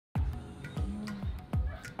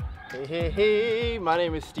Hey, my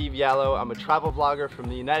name is Steve Yallo. I'm a travel vlogger from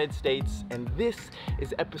the United States, and this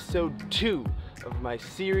is episode 2 of my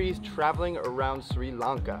series traveling around Sri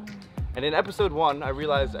Lanka. And in episode 1, I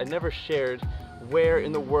realized I never shared where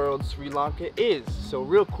in the world Sri Lanka is. So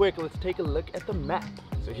real quick, let's take a look at the map.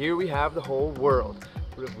 So here we have the whole world.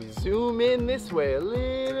 But if we zoom in this way a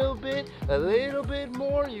little bit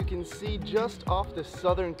more, you can see just off the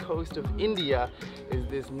southern coast of India is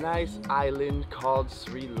this nice island called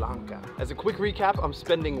Sri Lanka. As a quick recap, I'm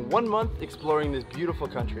spending 1 month exploring this beautiful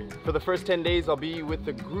country. For the first 10 days, I'll be with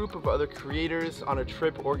a group of other creators on a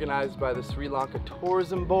trip organized by the Sri Lanka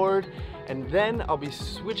Tourism Board, and then I'll be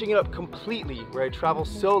switching it up completely, where I travel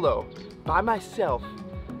solo, by myself,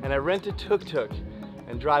 and I rent a tuk-tuk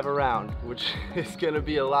and drive around, which is gonna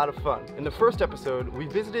be a lot of fun. In the first episode, we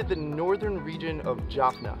visited the northern region of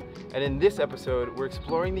Jaffana, and in this episode, we're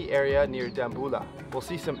exploring the area near Dambulla. We'll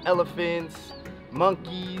see some elephants,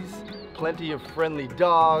 monkeys, plenty of friendly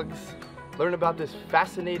dogs, learn about this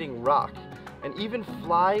fascinating rock, and even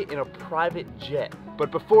fly in a private jet.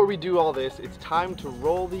 But before we do all this, it's time to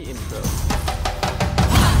roll the intro.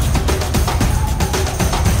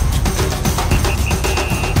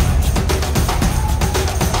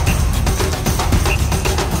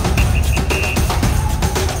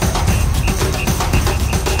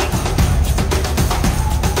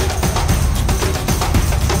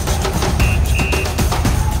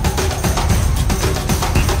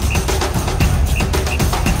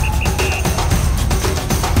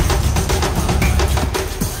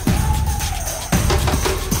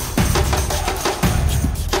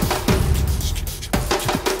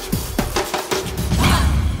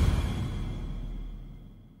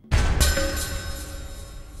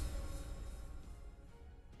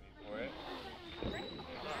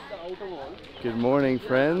 Good morning,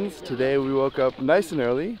 friends. Today we woke up nice and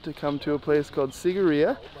early to come to a place called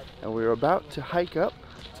Sigiriya, and we're about to hike up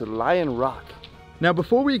to Lion Rock. Now,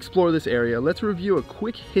 before we explore this area, let's review a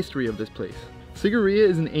quick history of this place. Sigiriya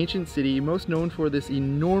is an ancient city most known for this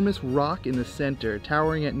enormous rock in the center,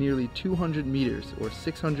 towering at nearly 200 meters or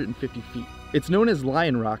 650 feet. It's known as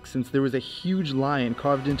Lion Rock since there was a huge lion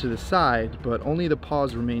carved into the side, but only the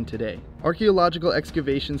paws remain today. Archaeological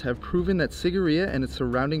excavations have proven that Sigiriya and its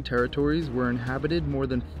surrounding territories were inhabited more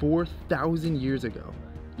than 4,000 years ago.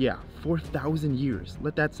 Yeah, 4,000 years.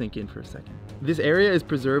 Let that sink in for a second. This area is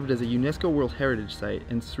preserved as a UNESCO World Heritage Site,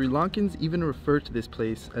 and Sri Lankans even refer to this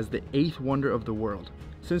place as the 8th wonder of the world.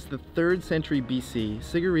 Since the 3rd century BC,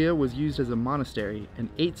 Sigiriya was used as a monastery, and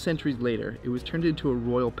 8 centuries later, it was turned into a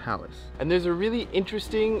royal palace. And there's a really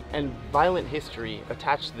interesting and violent history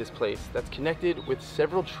attached to this place that's connected with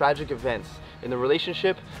several tragic events in the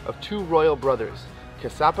relationship of 2 royal brothers,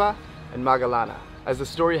 Kassapa and Magallana. As the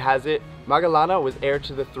story has it, Magallana was heir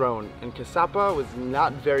to the throne, and Kassapa was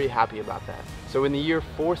not very happy about that. So in the year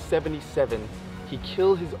 477, he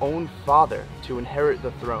killed his own father to inherit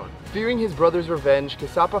the throne. Fearing his brother's revenge,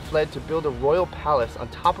 Kassapa fled to build a royal palace on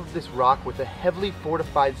top of this rock with a heavily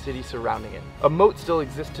fortified city surrounding it. A moat still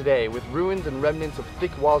exists today, with ruins and remnants of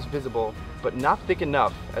thick walls visible, but not thick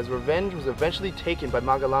enough, as revenge was eventually taken by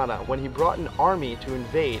Magallana when he brought an army to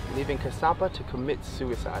invade, leaving Kassapa to commit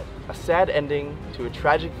suicide. A sad ending to a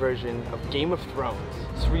tragic version of Game of Thrones,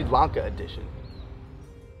 Sri Lanka edition.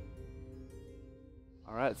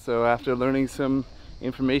 Alright, so after learning some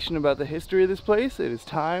information about the history of this place, it is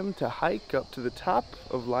time to hike up to the top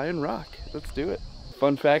of Lion Rock. Let's do it.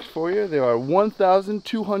 Fun fact for you, there are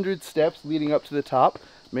 1,200 steps leading up to the top,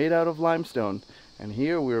 made out of limestone. And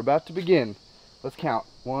here we're about to begin. Let's count.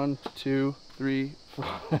 1, 2, 3,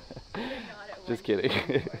 4. Just kidding.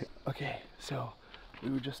 Okay, so we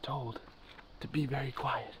were just told to be very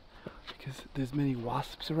quiet because there's many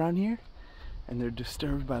wasps around here and they're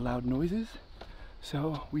disturbed by loud noises.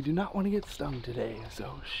 So we do not want to get stung today,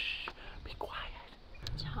 so shh, be quiet.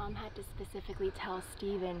 Tom had to specifically tell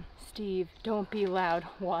Steven, Steve, don't be loud,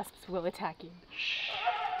 wasps will attack you. Shh.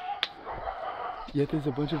 Yet there's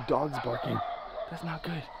a bunch of dogs barking. That's not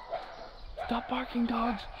good. Stop barking,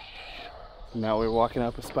 dogs. Shh. Now we're walking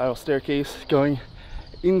up a spiral staircase going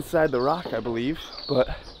inside the rock, I believe, but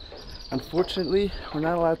unfortunately we're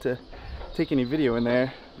not allowed to take any video in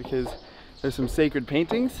there because there's some sacred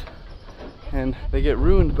paintings and they get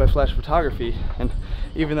ruined by flash photography. And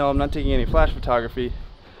even though I'm not taking any flash photography,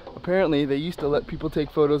 apparently they used to let people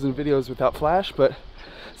take photos and videos without flash, but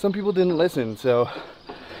some people didn't listen, so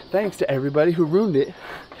thanks to everybody who ruined it.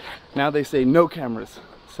 Now they say no cameras,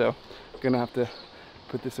 so I'm gonna have to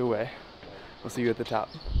put this away. We'll see you at the top.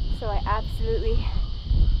 So I absolutely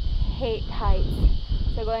hate heights,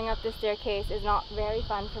 so going up the staircase is not very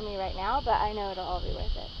fun for me right now, but I know it'll all be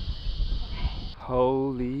worth it.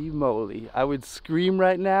 Holy moly. I would scream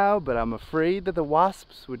right now, but I'm afraid that the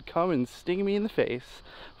wasps would come and sting me in the face.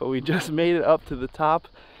 But we just made it up to the top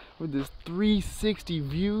with this 360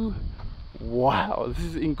 view. Wow, this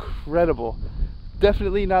is incredible.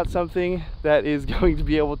 Definitely not something that is going to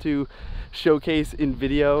be able to showcase in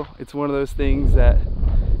video. It's one of those things that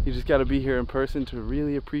you just got to be here in person to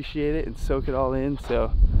really appreciate it and soak it all in.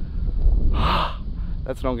 So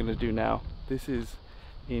that's what I'm going to do now. This is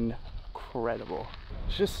incredible.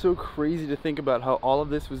 It's just so crazy to think about how all of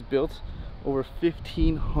this was built over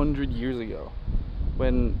 1,500 years ago,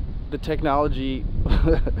 when the technology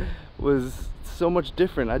was so much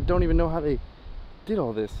different. I don't even know how they did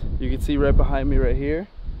all this. You can see right behind me right here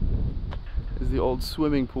is the old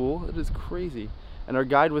swimming pool. It is crazy. And our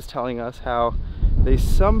guide was telling us how they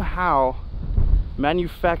somehow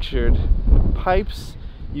manufactured pipes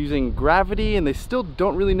using gravity, and they still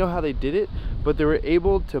don't really know how they did it, but they were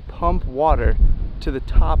able to pump water to the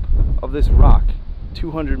top of this rock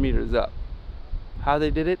 200 meters up. How they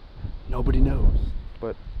did it, nobody knows,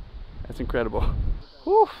 but that's incredible.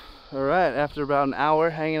 Whew. All right, after about an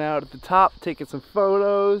hour hanging out at the top, taking some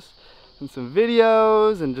photos and some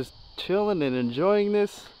videos and just chilling and enjoying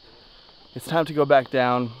this, it's time to go back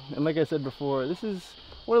down. And like I said before, this is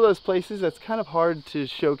one of those places that's kind of hard to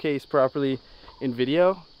showcase properly in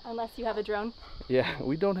video. Unless you have a drone. Yeah,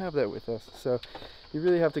 we don't have that with us, so you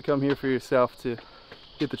really have to come here for yourself to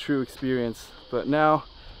get the true experience. But now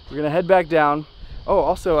we're gonna head back down. Oh,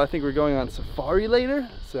 also I think we're going on safari later,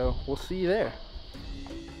 so we'll see you there.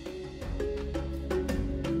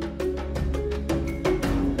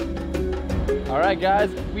 All right guys,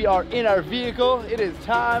 we are in our vehicle. It is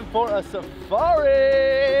time for a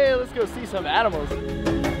safari. Let's go see some animals.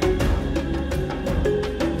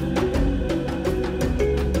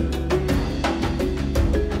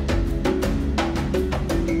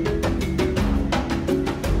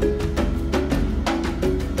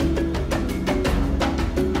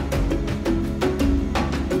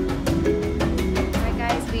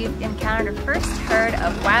 Encountered our first herd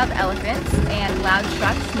of wild elephants and loud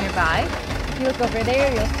trucks nearby. If you look over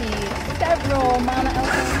there, you'll see several mama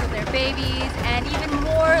elephants with their babies and even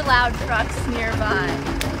more loud trucks nearby.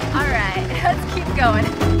 All right, let's keep going.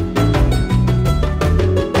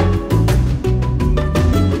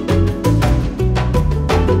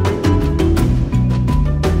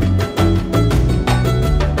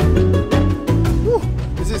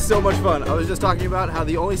 So much fun. I was just talking about how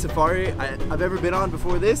the only safari I've ever been on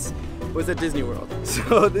before this was at Disney World.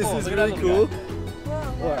 So this is really cool.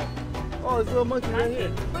 What? Oh, there's a little monkey right here.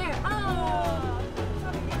 Where? Oh!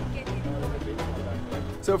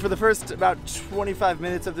 So for the first about 25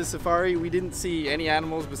 minutes of this safari, we didn't see any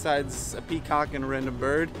animals besides a peacock and a random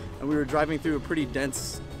bird, and we were driving through a pretty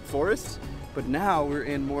dense forest. But now we're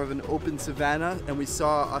in more of an open savanna, and we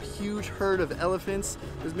saw a huge herd of elephants.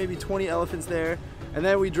 There's maybe 20 elephants there. And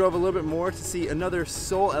then we drove a little bit more to see another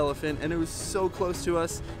soul elephant, and it was so close to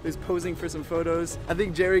us. It was posing for some photos. I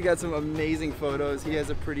think Jerry got some amazing photos. He has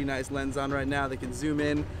a pretty nice lens on right now that can zoom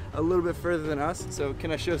in a little bit further than us. So can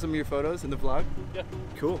I show some of your photos in the vlog? Yeah.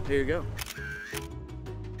 Cool, here you go.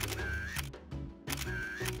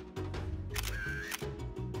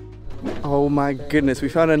 Oh my goodness, we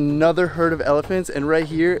found another herd of elephants, and right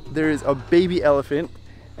here there is a baby elephant,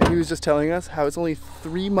 and he was just telling us how it's only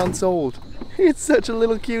 3 months old. It's such a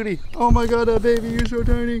little cutie. Oh my god, that baby, you're so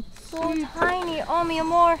tiny. So tiny. Oh, mi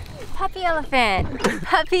amor. Puppy elephant.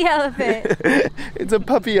 Puppy elephant. It's a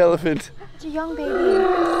puppy elephant. It's a young baby. Are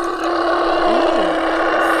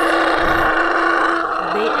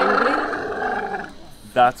they angry?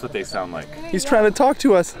 That's what they sound like. He's trying to talk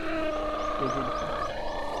to us. Who's there?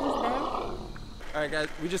 Alright guys,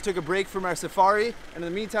 we just took a break from our safari, and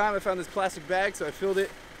in the meantime I found this plastic bag, so I filled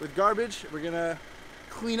it with garbage. We're gonna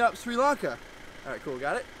clean up Sri Lanka. Alright, cool,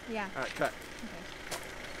 got it? Yeah. Alright, cut.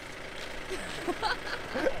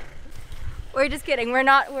 Okay. We're just kidding. We're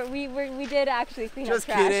not. We did actually clean up trash. Just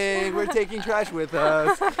kidding. We're taking trash with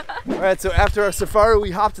us. Alright, so after our safari,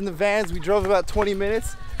 we hopped in the vans. We drove about 20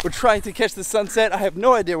 minutes. We're trying to catch the sunset. I have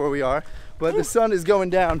no idea where we are, but the sun is going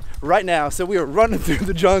down right now, so we are running through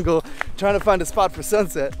the jungle trying to find a spot for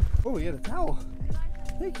sunset. Oh, we got a towel.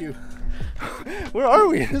 Thank you. Where are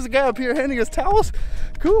we? There's a guy up here handing us towels.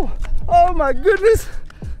 Cool. Oh my goodness.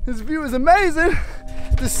 This view is amazing.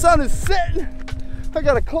 The sun is setting. I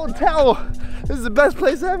got a cold towel. This is the best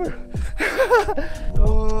place ever.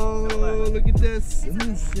 Whoa, look at this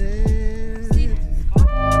sunset.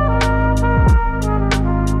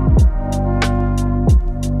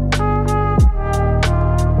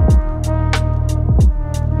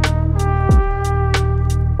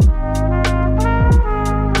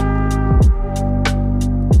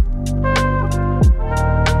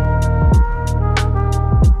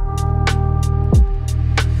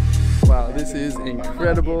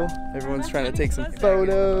 Everyone's trying to take some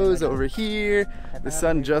photos over here. The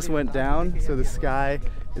sun just went down, so the sky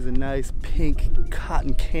is a nice pink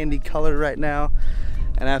cotton candy color right now.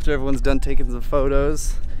 And after everyone's done taking some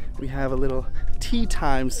photos, we have a little tea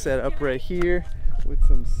time set up right here with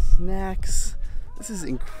some snacks. This is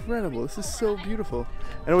incredible. This is so beautiful.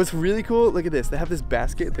 And what's really cool, look at this. They have this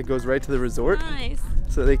basket that goes right to the resort. Nice.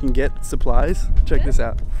 So they can get supplies. Check this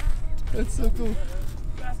out. That's so cool.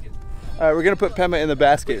 All right, we're gonna put Pema in the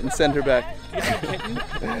basket and send her back.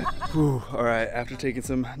 Whew, all right, after taking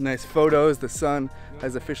some nice photos, the sun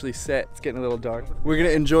has officially set. It's getting a little dark. We're gonna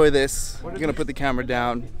enjoy this. We're gonna put the camera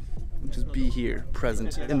down and just be here,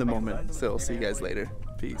 present in the moment. So I'll see you guys later.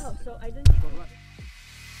 Peace.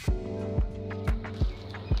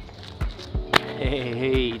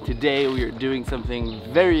 Hey, today we are doing something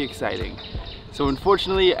very exciting. So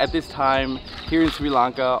unfortunately at this time here in Sri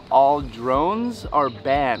Lanka, all drones are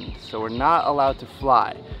banned. So we're not allowed to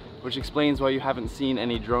fly, which explains why you haven't seen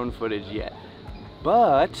any drone footage yet.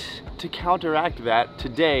 But to counteract that,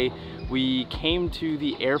 today we came to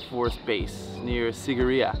the Air Force base near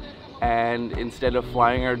Sigiriya. And instead of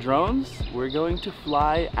flying our drones, we're going to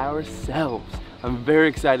fly ourselves. I'm very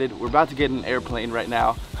excited. We're about to get in an airplane right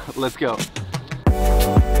now. Let's go.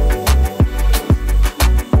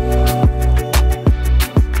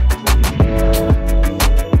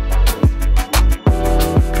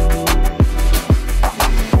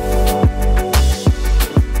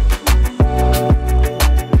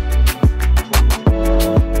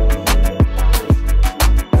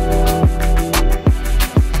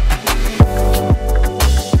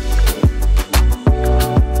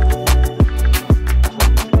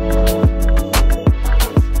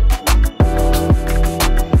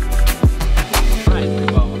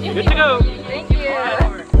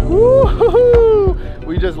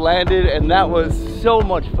 Landed, and that was so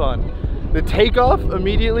much fun. The takeoff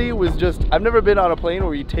immediately was just, I've never been on a plane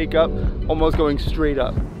where you take up almost going straight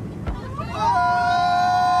up.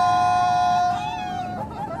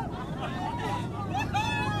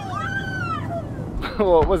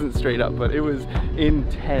 Well, it wasn't straight up, but it was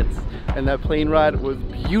intense. And that plane ride was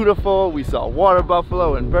beautiful. We saw water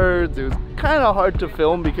buffalo and birds. It was kind of hard to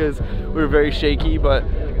film because we were very shaky, but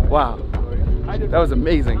wow. That was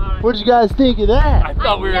amazing. What did you guys think of that? I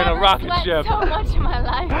thought we were in a rocket ship. So much in my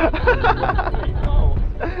life.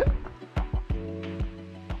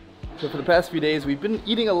 So for the past few days, we've been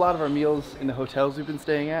eating a lot of our meals in the hotels we've been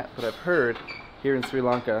staying at, but I've heard here in Sri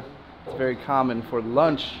Lanka, it's very common for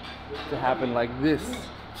lunch to happen like this,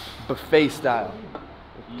 buffet style.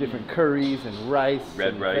 With different curries and rice,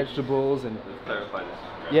 vegetables, and Let's clarify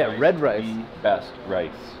this. red rice. The best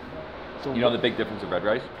rice. So you know the big difference of red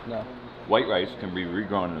rice? No. White rice can be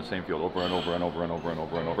regrown in the same field over and over and over and over and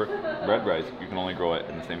over and over. Red rice, you can only grow it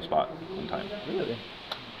in the same spot one time. Really?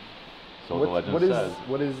 So the legend says.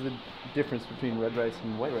 What is the difference between red rice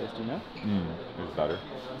and white rice? Do you know? It's better.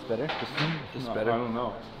 It's better? Just No, better? I don't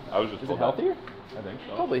know. I was just Is it told healthier? that. I think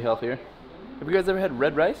so. Probably healthier. Have you guys ever had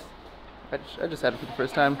red rice? I just had it for the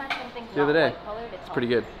first time the other day. It's pretty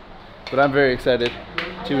good. But I'm very excited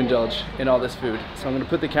to indulge in all this food. So I'm going to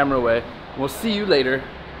put the camera away. We'll see you later.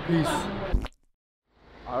 Peace.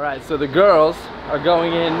 Alright, so the girls are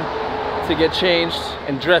going in to get changed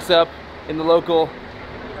and dress up in the local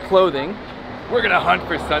clothing. We're gonna hunt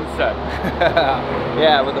for sunset.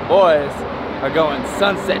 Yeah, but the boys are going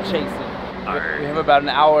sunset chasing. We have about an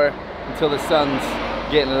hour until the sun's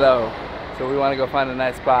getting low. So we want to go find a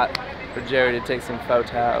nice spot for Jerry to take some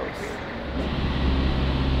photos.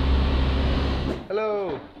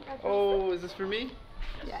 Hello. Oh, is this for me?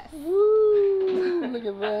 Yes. Woo! Look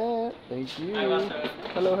at that. Thank you.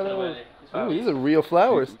 Hello, hello. Ooh, these are real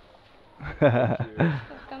flowers.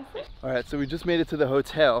 Alright, so we just made it to the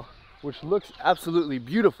hotel, which looks absolutely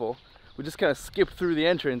beautiful. We just kind of skipped through the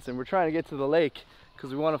entrance and we're trying to get to the lake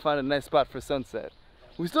because we want to find a nice spot for sunset.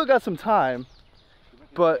 We still got some time,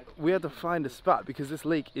 but we have to find a spot because this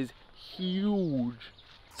lake is huge.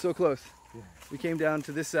 So close. We came down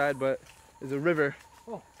to this side, but there's a river.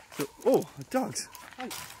 So, oh, dogs. Hi.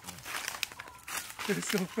 They're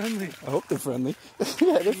so friendly. I hope they're friendly.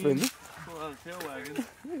 Yeah, they're friendly.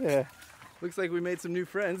 Yeah. Looks like we made some new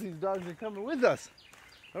friends. These dogs are coming with us.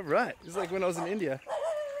 All right. It's like when I was in India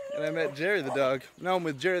and I met Jerry the dog. Now I'm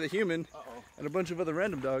with Jerry the human and a bunch of other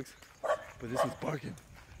random dogs. But this one's barking.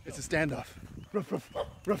 It's a standoff. Ruff, ruff,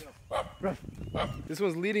 ruff, ruff. This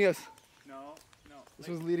one's leading us. This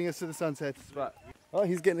one's leading us to the sunset spot. Oh,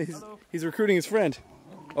 he's recruiting his friend.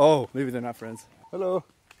 Oh, maybe they're not friends. Hello.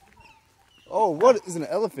 Oh, what is an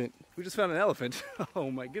elephant? We just found an elephant. Oh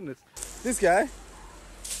my goodness. This guy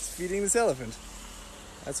is feeding this elephant.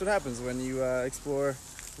 That's what happens when you explore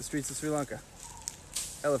the streets of Sri Lanka.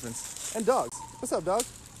 Elephants and dogs. What's up, dog?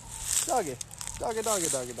 Doggy. Doggy, doggy,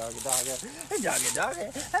 doggy, doggy, doggy. Hey, doggy, doggy.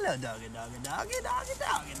 Hello, doggy, doggy, doggy, doggy,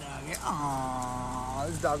 doggy, doggy. Aww,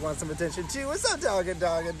 this dog wants some attention too. What's up, doggy,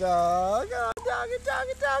 doggy, dog? Oh, doggy,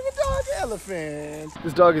 doggy, doggy, doggy, elephant.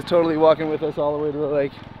 This dog is totally walking with us all the way to the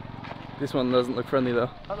lake. This one doesn't look friendly though.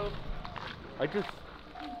 Hello. I just...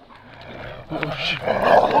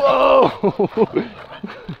 Whoa!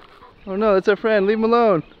 Oh no, it's our friend. Leave him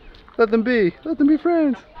alone. Let them be. Let them be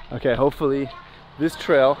friends. Okay, hopefully this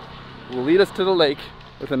trail will lead us to the lake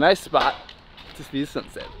with a nice spot to see the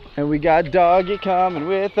sunset. And we got doggy coming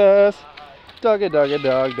with us. Doggy, doggy,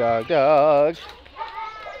 dog, dog, dog.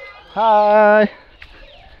 Hi.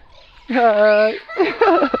 Hi.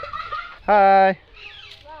 Hi.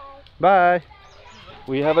 Bye.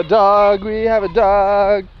 We have a dog, we have a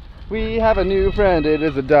dog. We have a new friend, it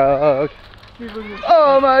is a dog.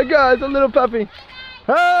 Oh my God, it's a little puppy.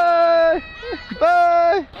 Hi.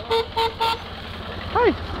 Bye.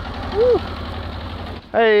 Hi. Woo.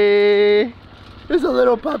 Hey. There's a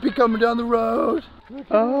little puppy coming down the road.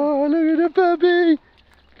 Oh, look at the puppy.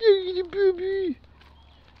 Look at the puppy.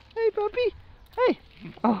 Hey, puppy. Hey.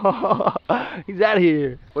 Oh, he's out of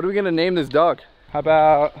here. What are we gonna name this dog? How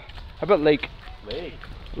about Lake?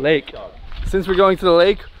 Lake. Since we're going to the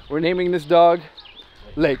lake, we're naming this dog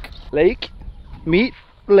Lake. Lake, meet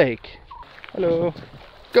Lake. Hello.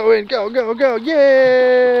 Go in, go, go, go,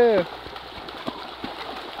 yeah!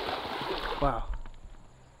 Wow.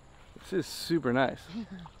 This is super nice.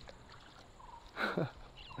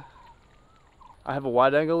 I have a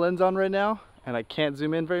wide angle lens on right now and I can't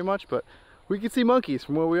zoom in very much, but we can see monkeys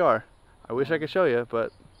from where we are. I wish I could show you,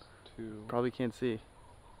 but probably can't see.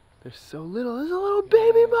 They're so little. There's a little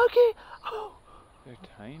baby monkey. Oh, they're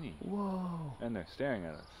tiny. Whoa. And they're staring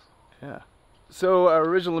at us. Yeah. So our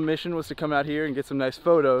original mission was to come out here and get some nice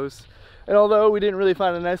photos. And although we didn't really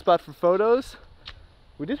find a nice spot for photos,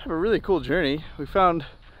 we did have a really cool journey. We found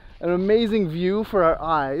an amazing view for our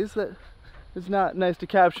eyes that is not nice to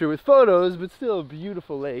capture with photos, but still a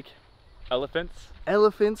beautiful lake. Elephants.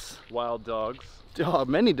 Elephants. Wild dogs. Oh,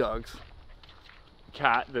 many dogs.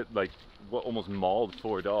 Cat that almost mauled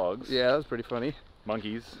 4 dogs. Yeah, that was pretty funny.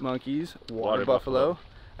 Monkeys. Monkeys. Water buffalo.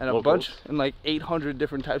 And a bunch, and like 800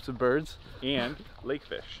 different types of birds. And lake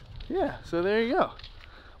fish. Yeah, so there you go.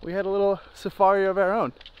 We had a little safari of our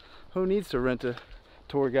own. Who needs to rent a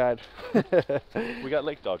tour guide? We got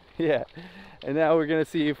lake dog. Yeah. And now we're gonna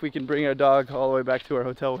see if we can bring our dog all the way back to our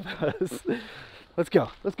hotel with us. Let's go.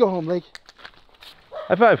 Let's go home, Lake.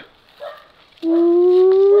 High five.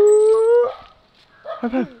 Woo. High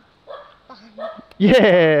five.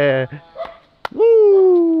 Yeah.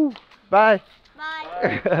 Woo. Bye.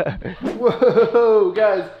 Bye. Whoa,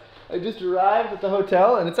 guys. I just arrived at the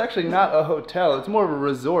hotel, and it's actually not a hotel. It's more of a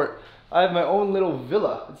resort. I have my own little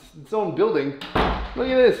villa. It's its own building. Look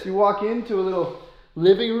at this. You walk into a little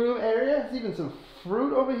living room area. There's even some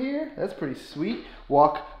fruit over here. That's pretty sweet.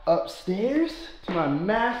 Walk upstairs to my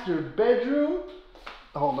master bedroom.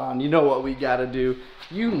 Hold on, you know what we gotta do.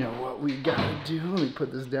 You know what we gotta do. Let me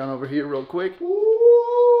put this down over here real quick. Ooh.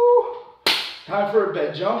 Time for a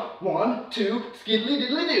bed jump. 1, 2, skiddly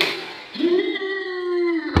diddly doo.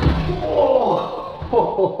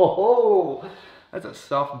 Oh, that's a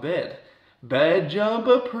soft bed. Bed jump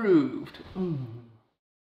approved.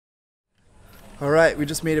 All right, we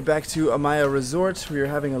just made it back to Amaya Resort. We are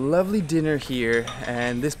having a lovely dinner here,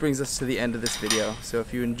 and this brings us to the end of this video. So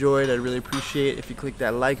if you enjoyed, I'd really appreciate if you click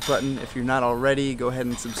that like button. If you're not already, go ahead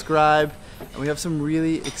and subscribe. And we have some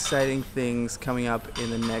really exciting things coming up in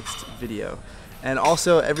the next video. And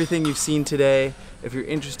also, everything you've seen today, if you're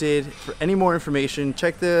interested for any more information,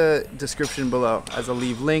 check the description below, as I'll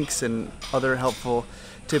leave links and other helpful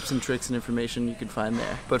tips and tricks and information you can find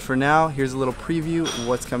there. But for now, here's a little preview of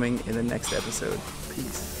what's coming in the next episode.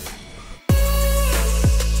 Peace.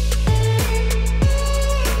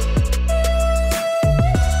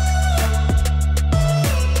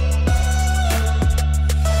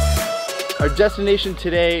 Our destination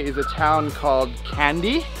today is a town called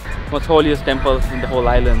Kandy. Most holiest temple in the whole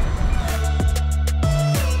island.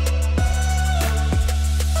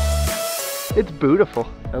 It's beautiful.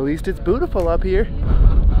 At least it's beautiful up here.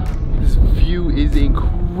 This view is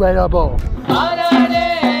incredible.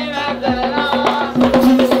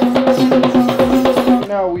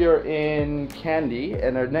 Now we are in Kandy,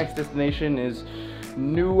 and our next destination is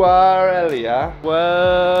Nuwara Eliya.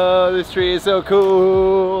 Whoa, this tree is so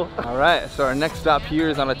cool. All right, so our next stop here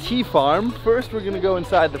is on a tea farm. First, we're gonna go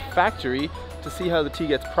inside the factory to see how the tea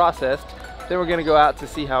gets processed. Then we're gonna go out to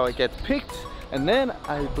see how it gets picked. And then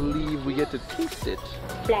I believe we get to taste it.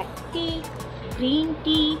 Black tea. green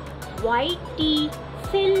tea, white tea,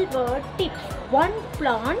 silver tips. One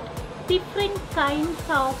plant, different kinds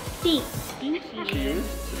of tea. Cheers.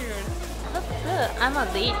 Looks good. I'm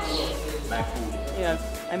a leech. Yes,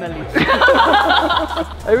 I'm a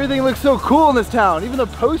leech. Everything looks so cool in this town. Even the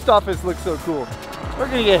post office looks so cool. We're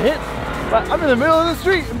gonna get hit. But I'm in the middle of the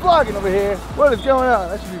street and vlogging over here. What is going on?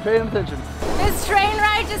 I should be paying attention. This train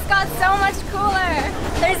ride just got so much cooler.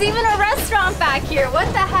 There's even a restaurant back here. What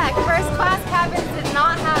the heck? First class cabins did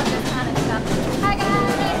not have this kind of stuff. Hi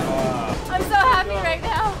guys. I'm so happy right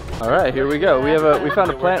now. All right, here we go. We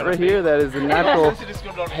found a plant right here that is a natural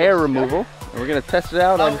hair removal. And we're gonna test it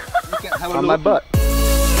out on my butt.